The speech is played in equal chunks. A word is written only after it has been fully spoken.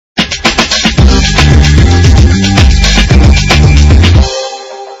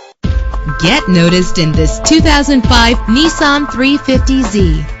Get noticed in this 2005 Nissan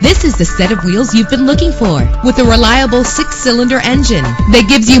 350Z. This is the set of wheels you've been looking for, with a reliable 6-cylinder engine that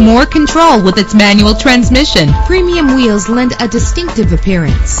gives you more control with its manual transmission. Premium wheels lend a distinctive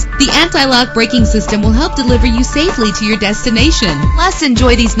appearance. The anti-lock braking system will help deliver you safely to your destination. Plus,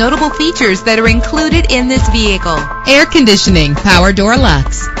 enjoy these notable features that are included in this vehicle: air conditioning, power door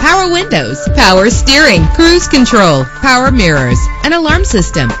locks, power windows, power steering, cruise control, power mirrors, an alarm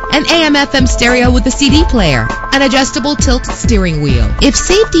system, an AM/FM stereo with a CD player, an adjustable tilt steering wheel. If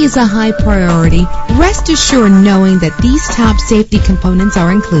safety is a high priority, rest assured knowing that these top safety components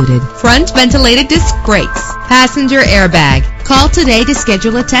are included: front ventilated disc brakes, passenger airbag. Call today to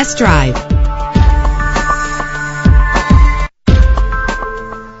schedule a test drive.